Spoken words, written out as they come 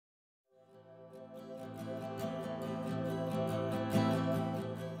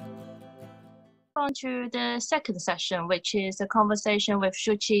on to the second session, which is a conversation with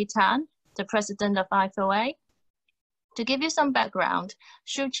Suee Chieh, the president of IFoA. To give you some background,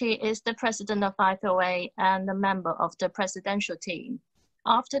 Suee Chieh is the president of IFoA and a member of the presidential team.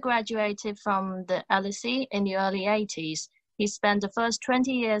 After graduating from the LSE in the early 80s, he spent the first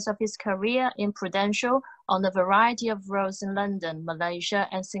 20 years of his career in Prudential on a variety of roles in London, Malaysia,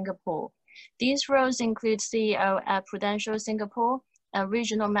 and Singapore. These roles include CEO at Prudential Singapore and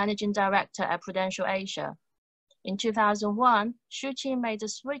Regional Managing Director at Prudential Asia. In 2001, Suee Chieh made a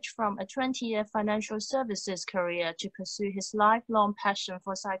switch from a 20-year financial services career to pursue his lifelong passion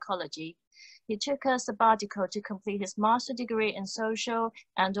for psychology. He took a sabbatical to complete his master's degree in social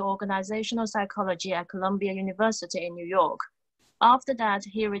and organizational psychology at Columbia University in New York. After that,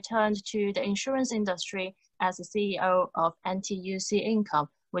 he returned to the insurance industry as the CEO of NTUC Income,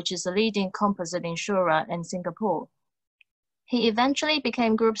 which is a leading composite insurer in Singapore. He eventually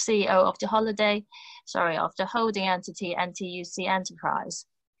became Group CEO of the holding entity NTUC Enterprise.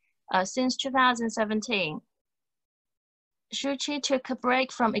 Since 2017, Suee Chieh took a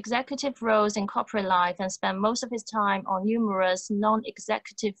break from executive roles in corporate life and spent most of his time on numerous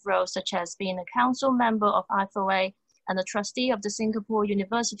non-executive roles, such as being a council member of IFoA and a trustee of the Singapore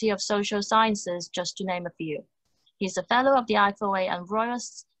University of Social Sciences, just to name a few. He's a fellow of the IFoA and Royal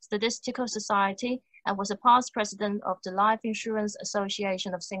Statistical Society and was a past president of the Life Insurance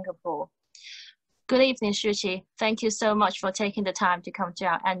Association of Singapore. Good evening, Suee Chieh. Thank you so much for taking the time to come to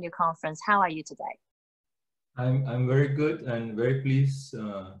our annual conference. How are you today? I'm very good and very pleased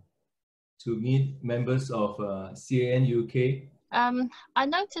to meet members of CANUK. I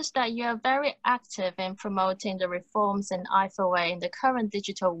noticed that you are very active in promoting the reforms in IFoA in the current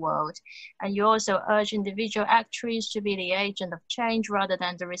digital world, and you also urge individual actuaries to be the agent of change rather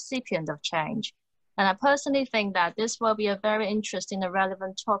than the recipient of change. And I personally think that this will be a very interesting and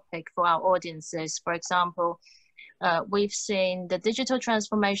relevant topic for our audiences. For example, we've seen the digital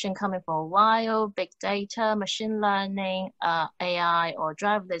transformation coming for a while, big data, machine learning, AI, or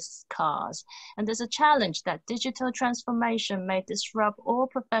driverless cars. And there's a challenge that digital transformation may disrupt all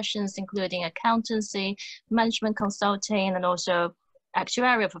professions, including accountancy, management consulting, and also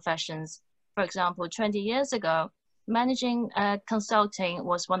actuarial professions. For example, 20 years ago, managing consulting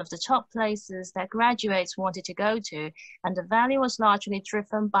was one of the top places that graduates wanted to go to, and the value was largely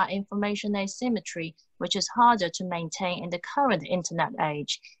driven by information asymmetry, which is harder to maintain in the current internet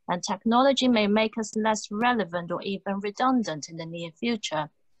age, and technology may make us less relevant or even redundant in the near future.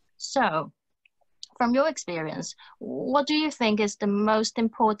 So, from your experience, what do you think is the most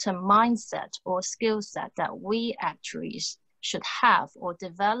important mindset or skill set that we actuaries should have or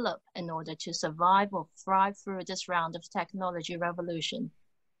develop in order to survive or thrive through this round of technology revolution?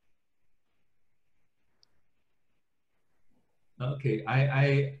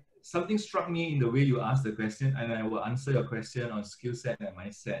 Okay, something struck me in the way you asked the question, and I will answer your question on skill set and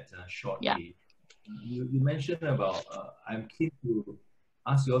mindset shortly. Yeah. You mentioned about, I'm keen to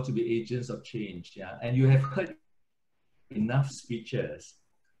ask you all to be agents of change, yeah? And you have heard enough speeches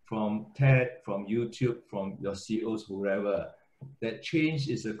from TED, from YouTube, from your CEOs, whoever, that change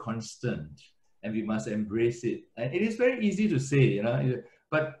is a constant and we must embrace it. And it is very easy to say, you know,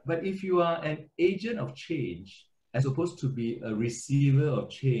 but if you are an agent of change, as opposed to be a receiver of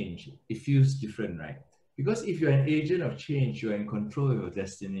change, it feels different, right? Because if you're an agent of change, you're in control of your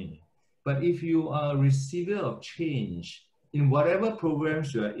destiny. But if you are a receiver of change, in whatever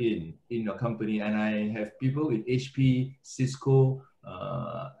programs you are in your company, and I have people with HP, Cisco,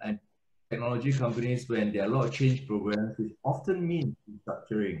 and technology companies, when there are a lot of change programs, which often means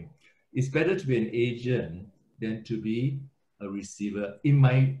restructuring, it's better to be an agent than to be a receiver, in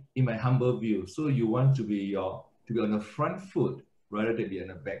my humble view. So you want to be on the front foot rather than be on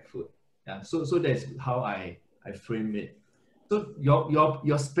the back foot. Yeah. So that's how I frame it. So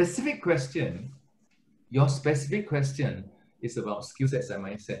your specific question is about skill sets and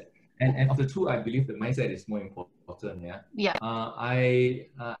mindset. And of the two, I believe the mindset is more important. Yeah. Yeah. I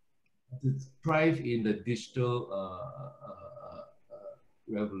to thrive in the digital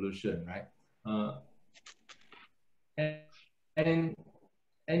revolution, right? And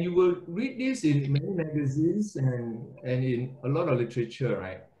you will read this in many magazines and in a lot of literature,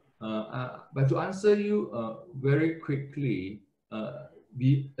 right? But to answer you very quickly,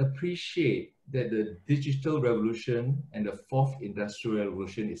 we appreciate that the digital revolution and the fourth industrial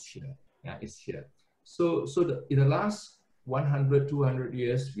revolution is here. Yeah, it's here. So in the last 100, 200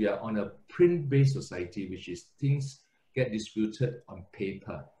 years, we are on a print-based society, which is things get distributed on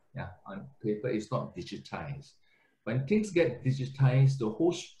paper. Yeah, on paper, it's not digitized. When things get digitized, the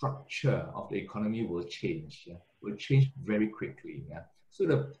whole structure of the economy will change. Yeah? Will change very quickly. Yeah? So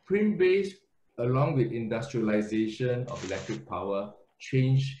the print-based along with industrialization of electric power,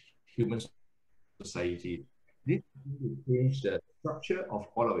 change human society. This will change the structure of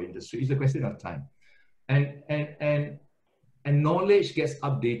all our industry. It's a question of time. And knowledge gets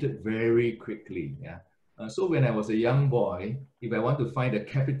updated very quickly. Yeah. So when I was a young boy, if I want to find the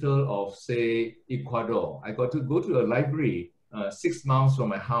capital of, say, Ecuador, I got to go to a library 6 miles from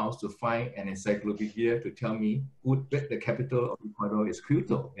my house to find an encyclopedia to tell me that the capital of Ecuador is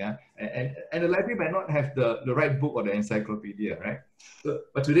Quito. Yeah, and the library might not have the right book or the encyclopedia, right? So,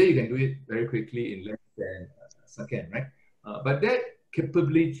 but today you can do it very quickly in less than a second, right? But that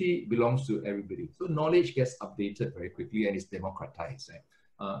capability belongs to everybody. So knowledge gets updated very quickly and is democratized.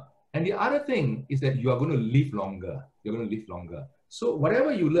 Right? And the other thing is that you are going to live longer. You're going to live longer. So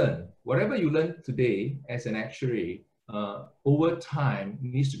whatever you learn today as an actuary, over time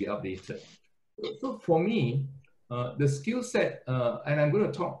needs to be updated. So for me, the skill set, and I'm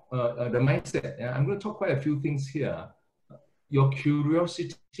going to talk the mindset. Yeah, I'm going to talk quite a few things here. Your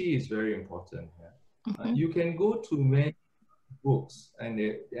curiosity is very important. Yeah? You can go to many books and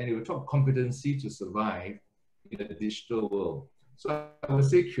they will talk competency to survive in the digital world. So I would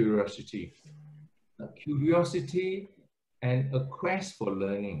say curiosity. Curiosity and a quest for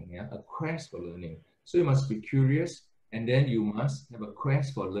learning. Yeah? A quest for learning. So you must be curious, and then you must have a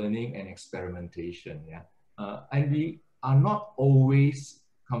quest for learning and experimentation. Yeah? And we are not always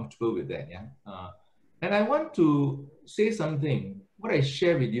comfortable with that. Yeah? And I want to say something. What I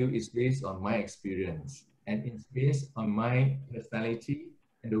share with you is based on my experience, and it's based on my personality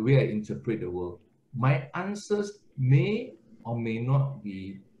and the way I interpret the world. My answers may or may not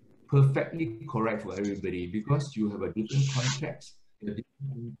be perfectly correct for everybody because you have a different context, a different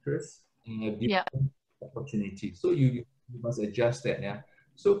interest, and a different opportunity. So you must adjust that. Yeah.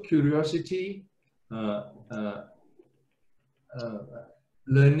 So curiosity,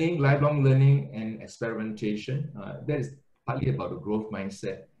 learning, lifelong learning, and experimentation. That is partly about the growth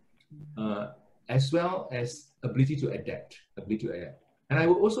mindset, as well as ability to adapt. And I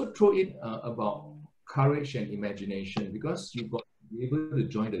will also throw in about courage and imagination, because you've got to be able to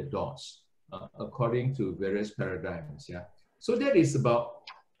join the dots according to various paradigms. Yeah. So that is about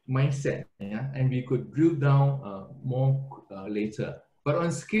mindset. Yeah. And we could drill down more later. But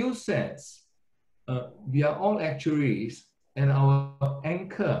on skill sets, we are all actuaries, and our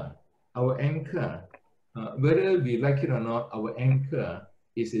anchor, whether we like it or not, our anchor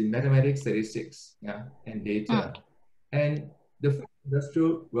is in mathematics, statistics, yeah, and data. And the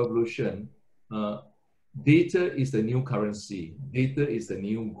Industrial Revolution, data is the new currency. Data is the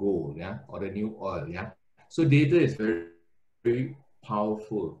new gold, yeah, or the new oil, yeah. So data is very, very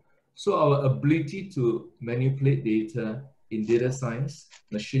powerful. So our ability to manipulate data in data science,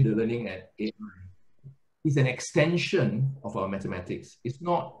 machine learning, and AI is an extension of our mathematics. It's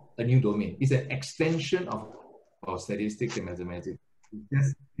not a new domain. It's an extension of our statistics and mathematics. It's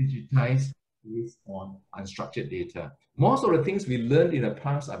just digitized based on unstructured data. Most of the things we learned in the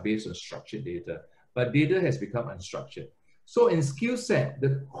past are based on structured data, but data has become unstructured. So in skill set,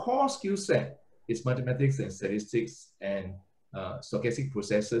 the core skill set is mathematics and statistics and stochastic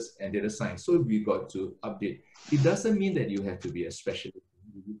processes and data science. So we got to update. It doesn't mean that you have to be a specialist.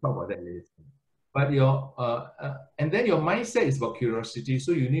 We'll talk about that later. But and then your mindset is about curiosity.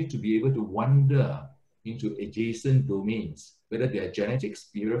 So you need to be able to wander into adjacent domains, whether they are genetics,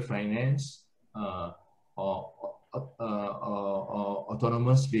 behavioral finance, or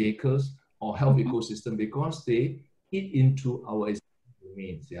autonomous vehicles, or health ecosystem, because they eat into our existing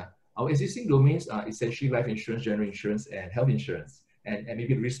domains. Yeah, our existing domains are essentially life insurance, general insurance, and health insurance, and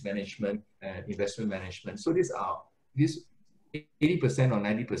maybe risk management and investment management. So these 80% or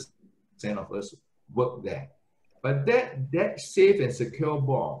 90% of us work there. But that safe and secure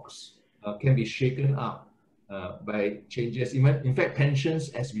box can be shaken up by changes. In fact, pensions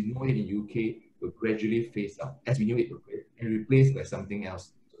as we know it in UK will gradually phase out, as we knew it, and replaced by something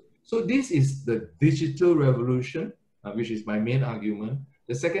else. So this is the digital revolution, which is my main argument.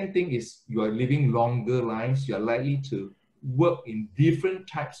 The second thing is you are living longer lives. You are likely to work in different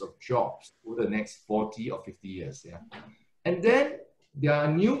types of jobs over the next 40 or 50 years. Yeah, and then there are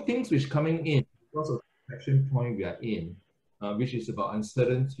new things which are coming in because of the inflection point we are in, which is about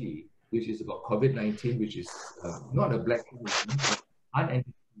uncertainty, which is about COVID-19, which is not a black hole, but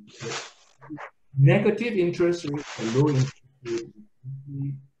unanticipated. Negative interest rates and low interest rates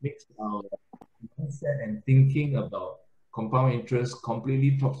makes our mindset and thinking about compound interest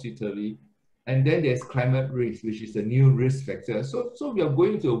completely topsy-turvy. And then there's climate risk, which is a new risk factor. So we are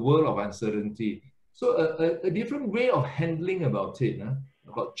going to a world of uncertainty. So a different way of handling about it,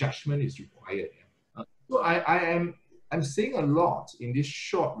 about judgment is required. So I am I'm saying a lot in this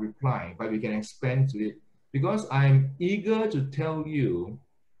short reply, but we can expand to it because I'm eager to tell you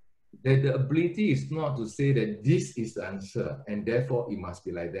that the ability is not to say that this is the answer and therefore it must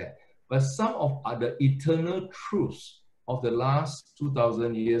be like that. But some of the eternal truths of the last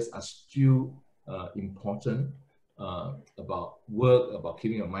 2,000 years are still important about work, about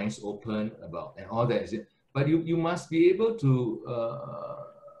keeping your minds open, about and all that. But you must be able to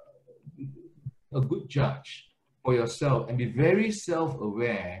a good judge for yourself and be very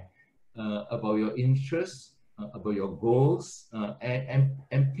self-aware about your interests, about your goals,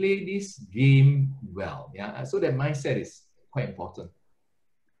 and play this game well. Yeah, so that mindset is quite important.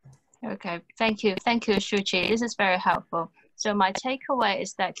 Okay, thank you, Suee Chieh. This is very helpful. So my takeaway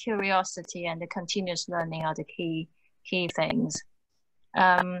is that curiosity and the continuous learning are the key things.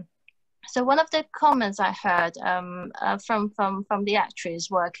 So one of the comments I heard from the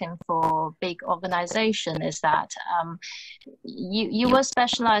actuaries working for big organization is that you will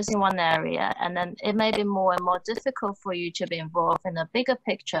specialize in one area, and then it may be more and more difficult for you to be involved in a bigger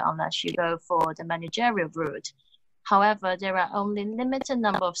picture unless you go for the managerial route. However, there are only limited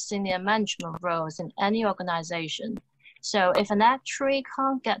number of senior management roles in any organization. So if an actuary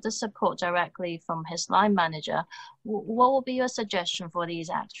can't get the support directly from his line manager, what will be your suggestion for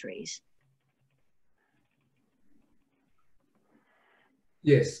these actuaries?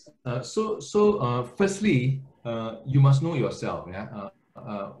 Yes. Firstly, you must know yourself. Yeah.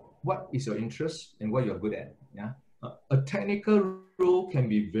 What is your interest and what you're good at? Yeah. A technical role can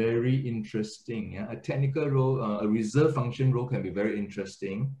be very interesting. Yeah? A technical role, a reserve function role can be very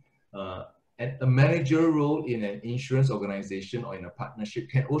interesting. And a manager role in an insurance organization or in a partnership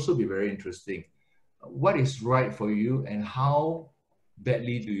can also be very interesting. What is right for you and how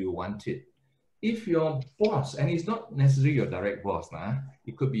badly do you want it? If your boss, and it's not necessarily your direct boss,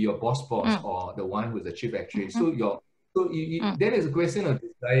 it could be your boss or the one who's the chief actuary. Then it's a question of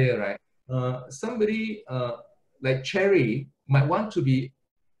desire, right? Somebody like Cherry might want to be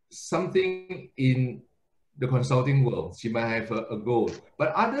something in the consulting world. She might have a goal,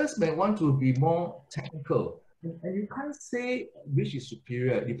 but others may want to be more technical. And you can't say which is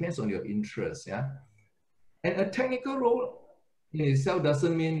superior. It depends on your interest, yeah? And a technical role in itself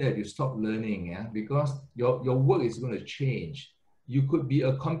doesn't mean that you stop learning, yeah? Because your work is going to change. You could be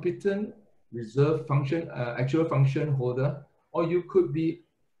a competent reserve function, actual function holder, or you could be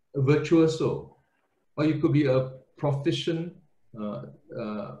a virtuoso, or you could be a proficient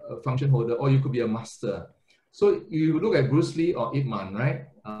function holder, or you could be a master. So you look at Bruce Lee or Ip Man, right?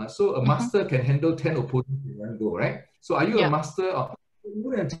 So a master can handle 10 opponents in one go, right? So are you a master? Or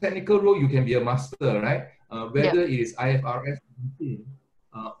even in a technical role, you can be a master, right? Whether it is IFRS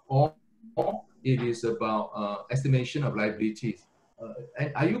or it is about estimation of liabilities.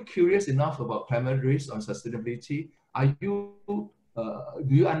 And are you curious enough about climate risk or sustainability? Are you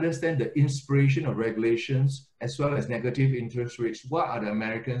do you understand the inspiration of regulations as well as negative interest rates? What are the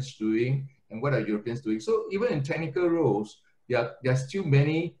Americans doing and what are Europeans doing? So even in technical roles, there are still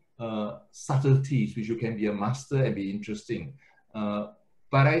many subtleties which you can be a master and be interesting.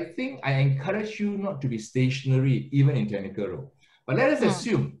 But I think I encourage you not to be stationary even in technical role. But let us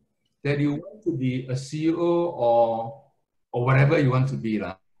assume that you want to be a CEO or whatever you want to be.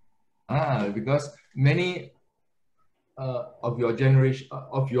 Because many of your generation,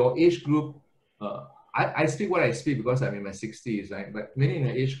 of your age group, I speak what I speak because I'm in my 60s, right? But many in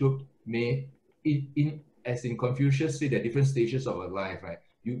the age group may, as in Confucius say, there are different stages of a life, right?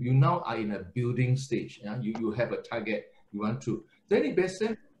 You now are in a building stage. Yeah? You have a target you want to. Then it best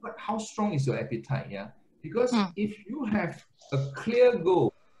said, but how strong is your appetite? Yeah, because if you have a clear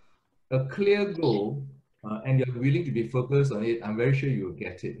goal, and you're willing to be focused on it, I'm very sure you'll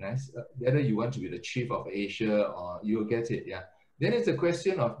get it. Nice. Whether you want to be the chief of Asia or you'll get it, yeah. Then it's a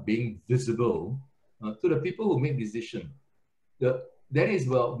question of being visible to the people who make decisions. That is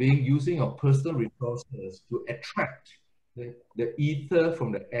using your personal resources to attract the ether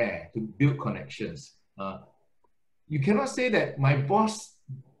from the air to build connections. You cannot say that my boss,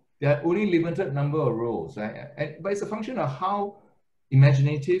 there are only limited number of roles, right? But it's a function of how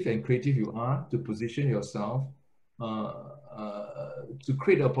imaginative and creative you are to position yourself to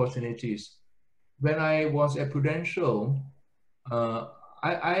create opportunities. When I was at Prudential, I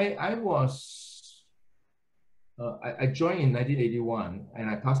joined in 1981 and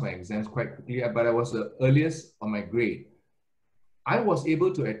I passed my exams quite quickly, but I was the earliest on my grade. I was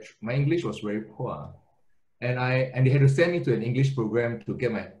able to, my English was very poor, and they had to send me to an English program to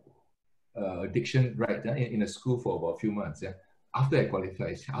get my diction right in a school for about a few months. Yeah. After I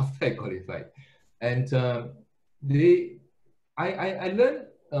qualified, and I learned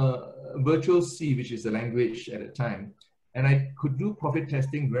virtual C, which is the language at the time, and I could do profit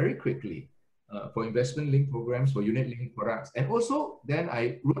testing very quickly for investment-linked programs, for unit-linked products. And also, then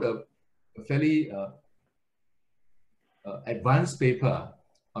I wrote a fairly advanced paper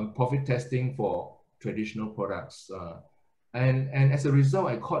on profit testing for traditional products. And as a result,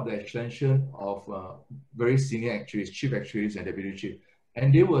 I caught the attention of very senior actuaries, chief actuaries and deputy chief.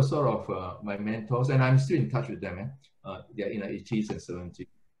 And they were sort of my mentors, and I'm still in touch with them. They're in their 80s and 70s.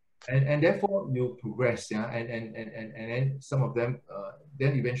 And therefore, you progress, yeah? And then some of them,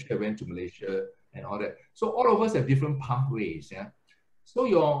 then eventually I went to Malaysia and all that. So all of us have different pathways, yeah? So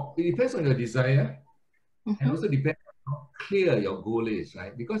it depends on your desire, and also depends on how clear your goal is,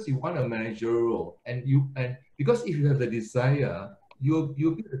 right? Because you want a managerial role, and because if you have the desire, you'll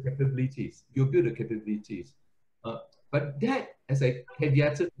build the capabilities. You'll build the capabilities. But that, as I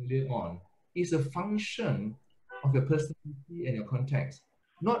caveated earlier on, is a function of your personality and your context.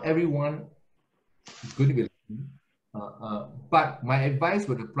 Not everyone is going to be like but my advice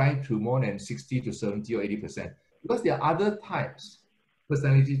would apply to more than 60 to 70 or 80%, because there are other types,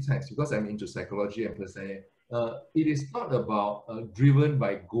 personality types, because I'm into psychology and personality. It is not about driven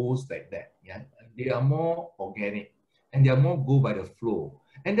by goals like that. Yeah, they are more organic, and they are more go by the flow.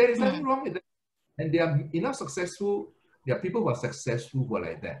 And there is nothing wrong with that. And they are enough successful. There are people who are successful who are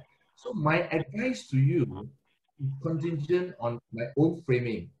like that. So my advice to you is contingent on my own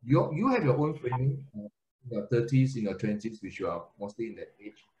framing. You have your own framing in your 30s, in your 20s, which you are mostly in that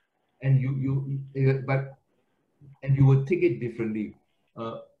age, and you will take it differently.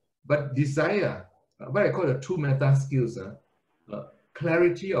 But desire, what I call the two meta skills,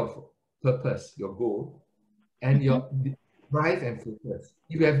 clarity of purpose, your goal, and your drive and focus.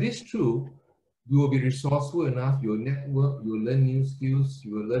 If you have these two, you will be resourceful enough, you'll network, you'll learn new skills,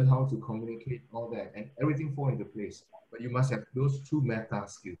 you will learn how to communicate, all that, and everything fall into place. But you must have those two meta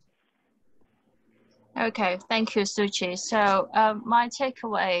skills. Okay, thank you, Suee Chieh. So my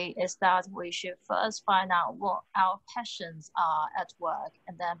takeaway is that we should first find out what our passions are at work,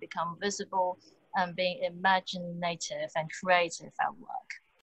 and then become visible and being imaginative and creative at work.